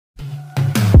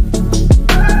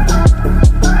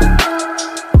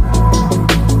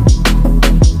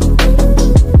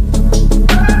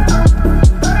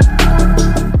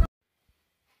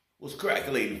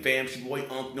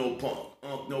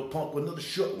up with another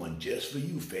short one just for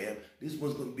you, fam. This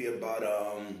one's gonna be about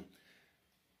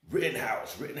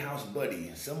Rittenhouse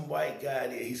buddy, some white guy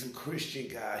there. He's some Christian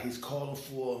guy. He's calling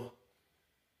for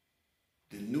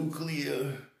the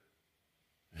nuclear,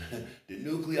 the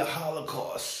nuclear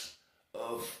holocaust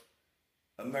of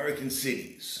American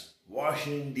cities,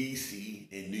 Washington D.C.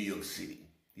 and New York City.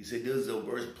 He said those are the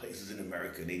worst places in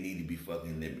America. They need to be fucking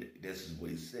eliminated. This is what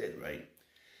he said, right?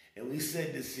 And we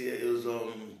said this here. It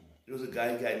was a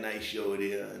guy who got a nice show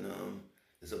there, and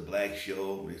it's a black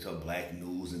show. They talk black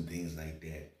news and things like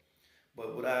that.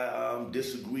 But what I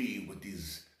disagree with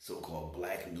these so-called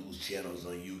black news channels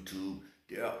on YouTube,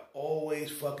 they are always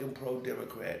fucking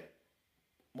pro-Democrat.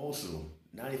 Most of them,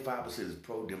 95% is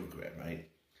pro-Democrat, right?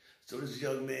 So this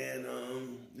young man,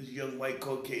 this young white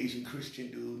Caucasian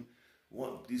Christian dude,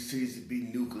 want these cities to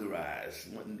be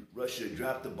nuclearized, wanting Russia to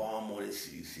drop the bomb on its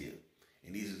cities here.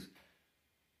 And these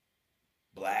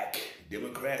black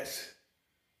Democrats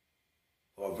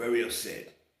are very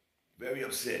upset. Very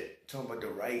upset. Talking about the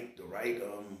right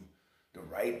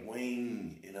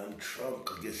wing, and Trump.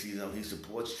 I guess he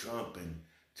supports Trump, and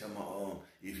talking about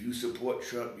if you support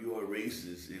Trump, you're a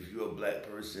racist. If you're a black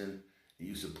person and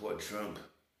you support Trump,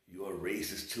 you're a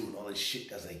racist too, and all this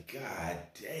shit. I was like, God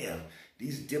damn,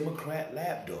 these Democrat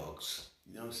lapdogs.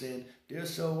 You know what I'm saying? They're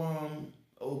so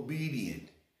obedient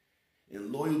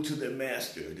and loyal to their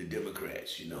master, the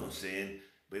Democrats. You know what I'm saying?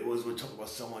 But it was, we're talking about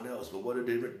someone else. But what are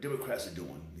the Democrats are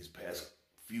doing these past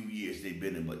few years? They've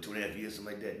been in, 2.5 years,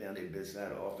 something like that now. They've been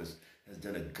inside of office. Has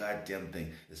done a goddamn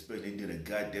thing. Especially doing a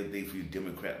goddamn thing for you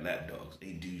Democrat lapdogs.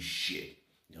 Ain't do shit.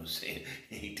 You know what I'm saying?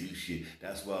 Ain't do shit.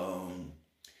 That's why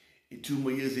in 2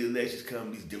 more years the elections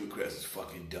come, these Democrats is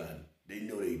fucking done. They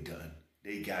know they done.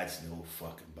 They got no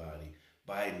fucking body.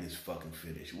 Biden is fucking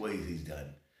finished. What has he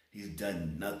done? He's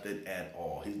done nothing at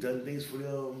all. He's done things for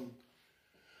the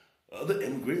other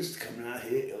immigrants coming out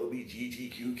here,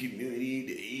 LGBTQ community,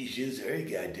 the Asians, every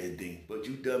goddamn thing. But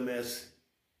you dumbass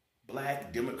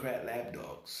black Democrat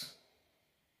lapdogs.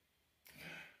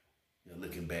 You're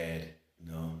looking bad,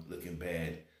 looking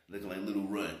bad. Looking like little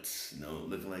runts,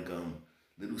 looking like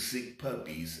little sick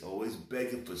puppies, always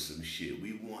begging for some shit.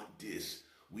 We want this.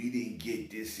 We didn't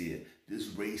get this here. This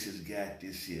racist got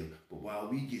this here. But while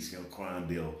we get no crime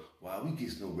bill, while we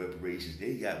get no reparations,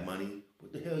 they got money.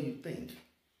 What the hell you think?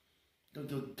 Don't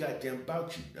do a goddamn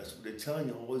about you. That's what they're telling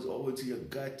you always to your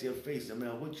goddamn face. No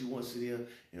matter what you want to sit here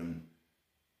and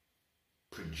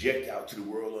project out to the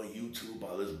world on YouTube,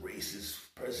 all those racist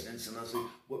presidents. And I say,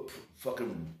 what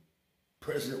fucking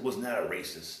president was not a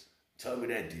racist? Tell me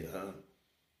that, dear, huh?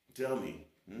 Tell me.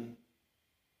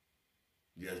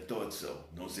 Yeah, I thought so. You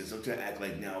know what I'm saying? So I'm trying to act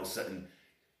like now all of a sudden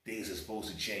things are supposed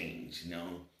to change,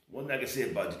 One thing I can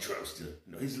say about the Trumpster,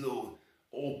 he's a little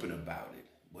open about it.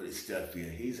 But it's stuff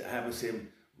here. I haven't seen him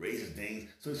racist things.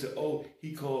 So he said,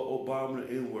 he called Obama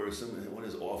the N-word, one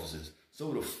of his officers.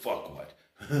 So the fuck what?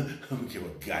 I don't give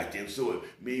a goddamn. So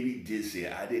maybe he did say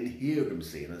it. I didn't hear him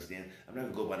say it, understand? I'm not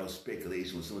going to go by no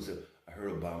speculation. When someone said, I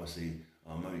heard Obama say,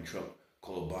 Trump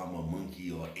called Obama a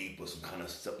monkey or ape or some kind of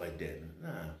stuff like that. Nah.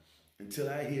 Until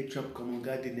I hear Trump come on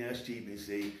goddamn national TV and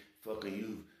say,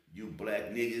 fucking you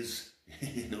black niggas,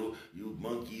 you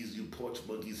monkeys, you porch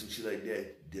monkeys, some shit like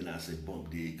that, then I say, boom,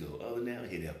 there you go. Other than that, I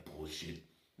hear that bullshit.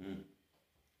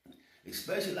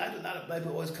 Especially, a lot of black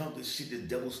people always come to shit that's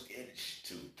double standard shit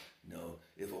too.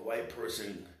 If a white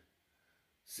person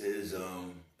says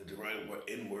a derogatory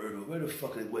N-word, or where the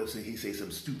fuck is the website, he say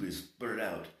something stupid, spurt it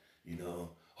out, he's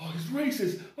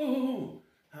racist,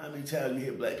 How many times you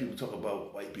hear black people talk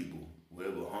about white people?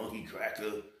 Whatever, honky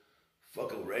cracker,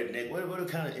 fucking redneck, whatever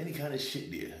any kind of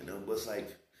shit there. But it's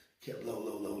like, kept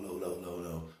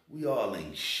low. We all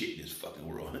ain't shit in this fucking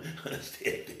world.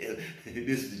 Understand that?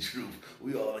 This is the truth.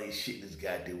 We all ain't shit in this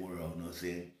goddamn world, you know what I'm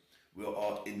saying? We're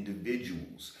all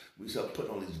individuals. We start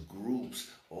putting all these groups,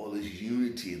 all this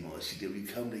unity and all this shit that we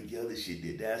come together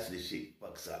shit. That's the shit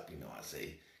fucks up, I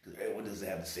say. Because everyone doesn't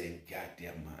have the same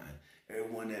goddamn mind.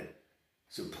 Everyone that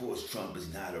supports Trump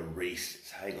is not a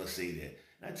racist. How you gonna say that?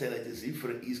 And I tell you like this, you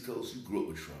from the East Coast, you grew up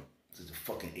with Trump since the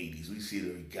fucking 80s. We see it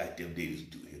every goddamn day this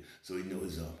dude here. So he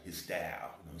knows his style,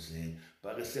 you know what I'm saying?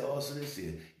 But like I said also this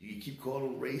here, you keep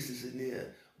calling racists in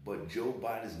there, but Joe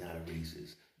Biden is not a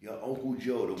racist. Your Uncle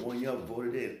Joe, the one y'all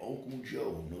voted in, Uncle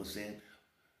Joe, you know what I'm saying?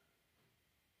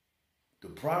 The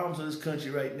problems of this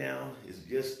country right now has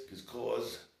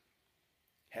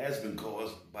been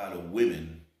caused by the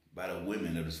women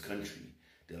of this country.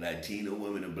 The Latino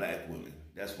women and black women.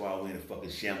 That's why we're in the fucking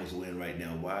shambles we're in right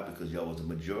now. Why? Because y'all was the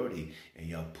majority and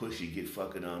y'all push you get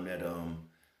fucking that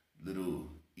little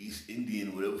East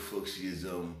Indian, whatever fuck she is,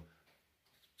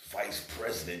 vice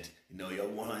president, You know, y'all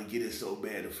want her to get it so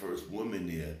bad, the first woman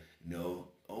there. You know,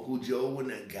 Uncle Joe when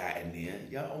that guy in there.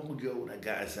 Y'all Uncle Joe when that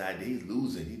guy inside there, he's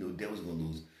losing. He know Devil's gonna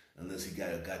lose. Unless he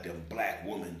got a goddamn black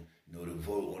woman, you know, to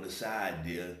vote on the side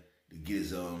there to get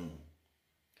his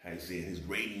how you say his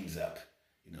ratings up.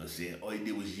 You know what I'm saying? All he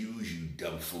did was use you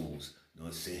dumb fools. You know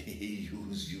what I'm saying? He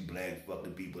used you black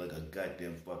fucking people like a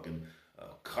goddamn fucking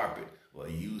carpet or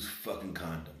a used fucking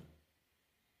condom.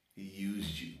 He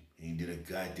used you. He ain't did a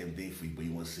goddamn thing for you, but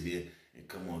you want to sit here and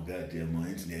come on goddamn on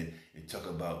internet and talk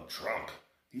about Trump.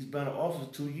 He's been in office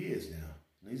for 2 years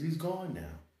now. He's gone now.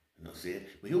 You know what I'm saying?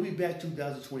 But he'll be back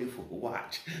 2024.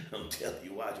 Watch. I'm telling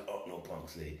you, watch. Oh, no punk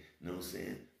say. You know what I'm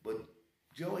saying? But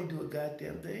Joe ain't do a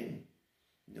goddamn thing.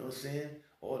 You know what I'm saying?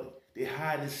 They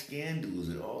hide his scandals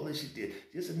and all this shit there.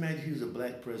 Just imagine he was a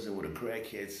black president with a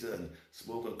crackhead son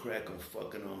smoking crack on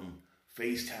fucking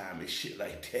FaceTime and shit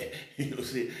like that. You know what I'm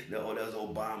saying? No, that was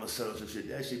Obama's son or some shit.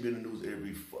 That shit been in the news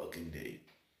every fucking day.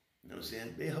 You know what I'm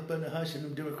saying? They up in the hush and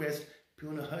them Democrats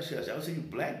people in the hush hush. I don't see you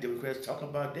black Democrats talking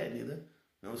about that neither.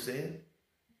 You know what I'm saying?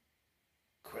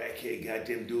 Crackhead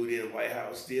goddamn dude in the White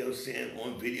House still saying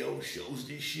on video shows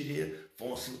this shit here.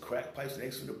 Phone some crack pipes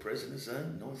next to the president's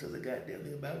son. No one says a goddamn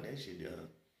thing about that shit,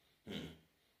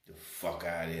 The fuck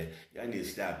out of here. Y'all need to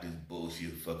stop this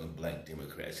bullshit fucking black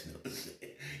Democrats. You know what I'm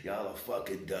saying? Y'all are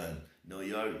fucking done. No,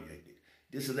 y'all,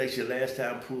 this election last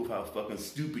time proved how fucking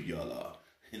stupid y'all are.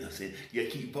 You know what I'm saying? You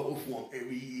keep voting for them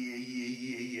every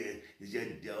year.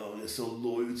 You're so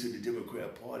loyal to the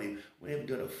Democrat Party. We haven't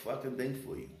done a fucking thing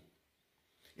for you.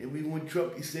 And we when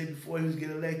Trump, he said before he was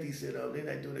getting elected, he said, they're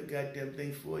not doing a goddamn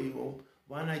thing for you. Well,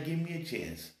 why not give me a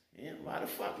chance? Yeah, why the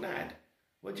fuck not?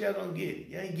 What y'all gonna get?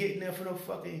 You ain't getting there for no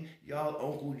fucking y'all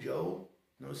Uncle Joe.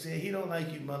 You know what I'm saying? He don't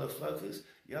like you motherfuckers.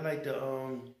 Y'all like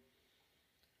the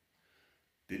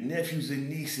nephews and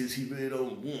nieces he really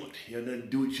don't want. He got nothing to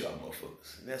do with y'all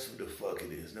motherfuckers. And that's what the fuck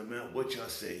it is. No matter what y'all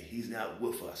say, he's not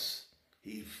with us.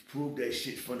 He proved that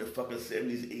shit from the fucking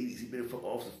 70s, 80s. He been in fucking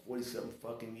office for 47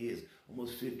 fucking years.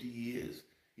 Almost 50 years.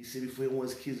 He said before he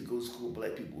wants his kids to go to school,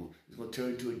 black people, it's going to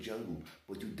turn into a jungle.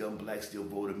 But you dumb blacks still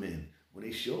vote him in. When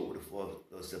they show what the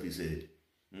fuck stuff he said.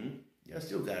 Y'all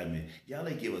still got him in. Y'all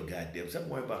ain't give a goddamn. Stop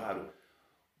worrying about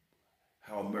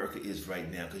how America is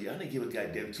right now. Because y'all didn't give a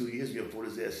goddamn 2 years. Y'all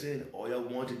voted his ass in. All y'all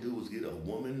want to do was get a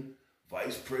woman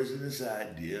vice president's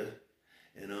idea.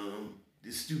 And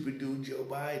this stupid dude Joe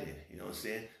Biden. You know what I'm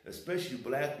saying? Especially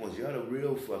black ones. Y'all the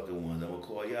real fucking ones. I'm going to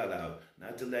call y'all out.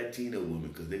 Not the Latino women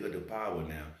because they got the power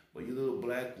now. But you little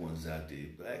black ones out there.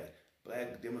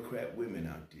 Black Democrat women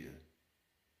out there.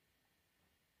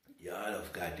 Y'all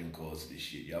have got them cause of this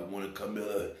shit. Y'all wanted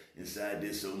Camilla inside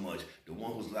there so much. The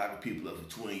one who's locking people up for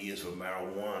 20 years for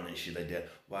marijuana and shit like that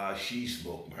while she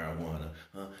smoked marijuana.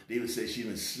 They would say she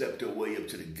even slept her way up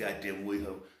to the goddamn way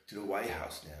up to the White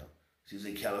House now. She was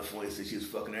in California, said she was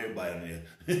fucking everybody in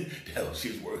there. That's what she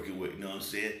was working with, you know what I'm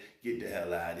saying? Get the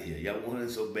hell out of here. Y'all want her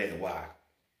so bad. Why?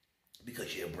 Because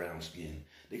she had brown skin.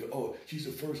 They go, oh, she's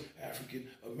the first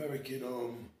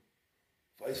African-American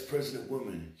vice president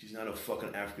woman. She's not a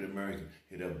fucking African-American.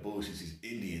 Hear that bullshit. She's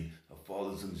Indian. Her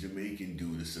father's some Jamaican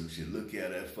dude or some shit. Look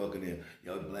at that fucking there.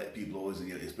 Y'all black people always,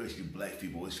 especially black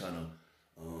people, always trying to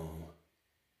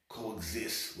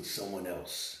coexist with someone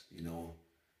else, you know?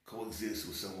 Coexist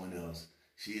with someone else.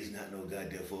 She is not no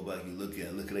goddamn fullback. You look at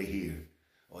her hair.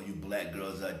 All you black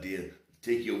girls out there,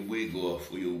 take your wig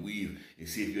off or your weave and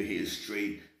see if your hair is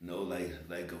straight. No,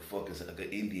 like a fucking like an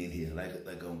Indian here,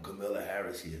 like Kamala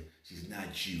Harris here. She's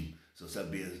not you. So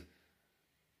stop being.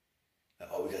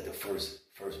 Oh, we got the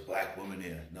first black woman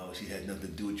there. No, she had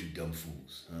nothing to do with you dumb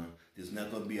fools. There's not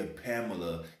gonna be a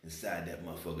Pamela inside that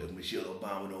motherfucker. If Michelle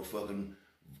Obama don't fucking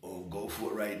go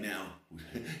for it right now,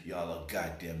 y'all are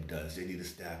goddamn done. They need to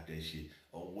stop that shit.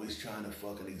 Always trying to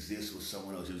fucking exist with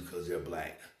someone else just because they're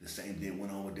black. The same thing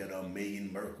went on with that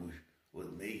Meghan Markle.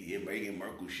 Meghan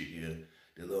Markle shit, yeah.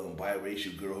 The little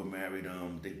biracial girl who married I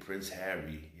think Prince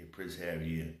Harry. Yeah, Prince Harry,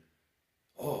 yeah.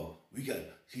 Oh,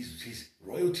 she's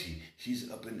royalty.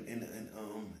 She's up in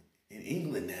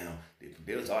England now.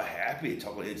 They was all happy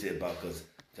talking into it about because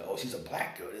she's a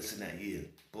black girl, this and that, yeah.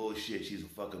 Bullshit, she's a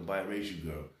fucking biracial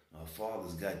girl. Her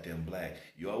father's goddamn black.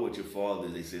 You are what your father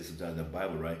is, they say sometimes in the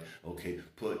Bible, right? Okay,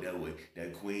 put it that way.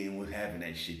 That queen was having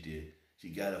that shit there. She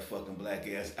got her fucking black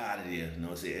ass out of there, you know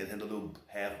what I'm saying? And had a little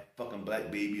half fucking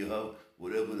black baby of her,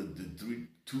 whatever, the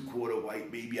 2/4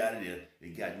 white baby out of there. They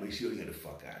got to make sure you get the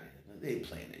fuck out of there. They ain't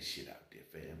playing that shit out there,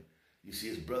 fam. You see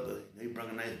his brother, they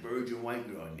brought a nice virgin white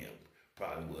girl in there.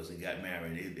 Probably was, and got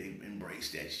married. They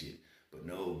embraced that shit. But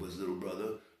no, but his little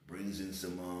brother brings in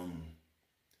some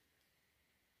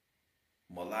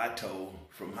mulatto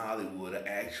from Hollywood, an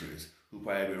actress who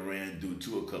probably been ran through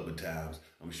too a couple of times.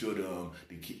 I'm sure the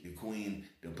queen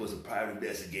done put some private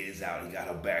investigators out and got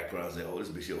her background. Say, oh, this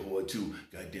bitch a whore too.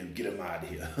 Goddamn, get him out of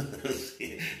here.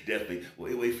 Definitely.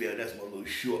 Well, Wayfair, that's my little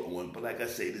short one. But like I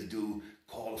say, this dude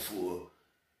called for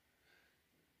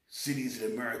cities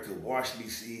in America, Washington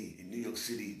D.C. and New York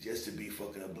City, just to be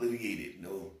fucking obliterated. You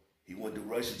know, he wanted the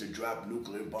Russians to drop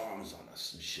nuclear bombs on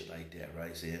us and shit like that,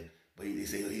 right? Saying, but they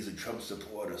say he's a Trump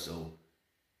supporter, so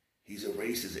he's a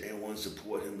racist. Everyone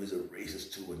support him is a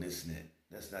racist too, and this and that.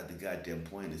 That's not the goddamn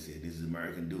point. This is an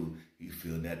American dude. He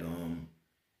feel that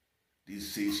these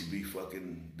cities should be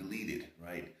fucking deleted,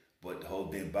 right? But the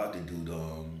whole thing about the dude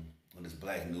on this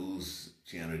black news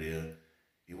channel there,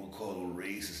 he won't call him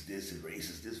racist this and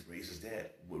racist this, racist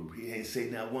that. Well, he ain't say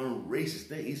not one racist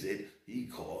thing. He said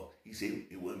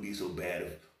it wouldn't be so bad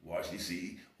if Washington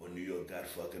D.C. or New York got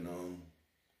fucking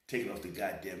taken off the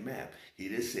goddamn map. He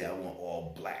didn't say I want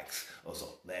all blacks or some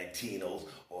Latinos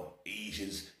or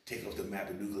Asians taken off the map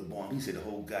of nuclear bomb. He said the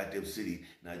whole goddamn city.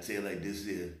 And I tell you like this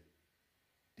is,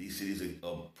 these cities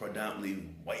are predominantly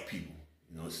white people.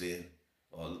 You know what I'm saying?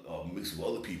 Or mixed with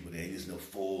other people. There ain't just no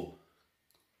full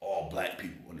all black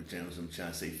people on the channels. I'm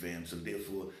trying to say, fam. So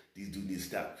therefore, these dudes need to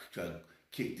stop trying to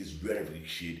kick this rhetoric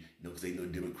shit. You know, because they know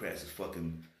Democrats is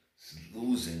fucking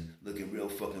losing, looking real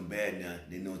fucking bad now.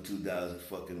 They know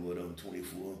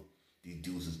 2024, these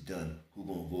dudes is done. Who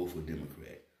gonna vote for a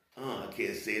Democrat? I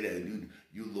can't say that.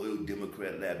 You loyal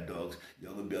Democrat lapdogs,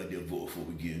 y'all gonna be out there vote for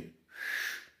again.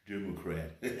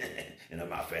 Democrat. And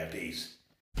I'm out, fat peace.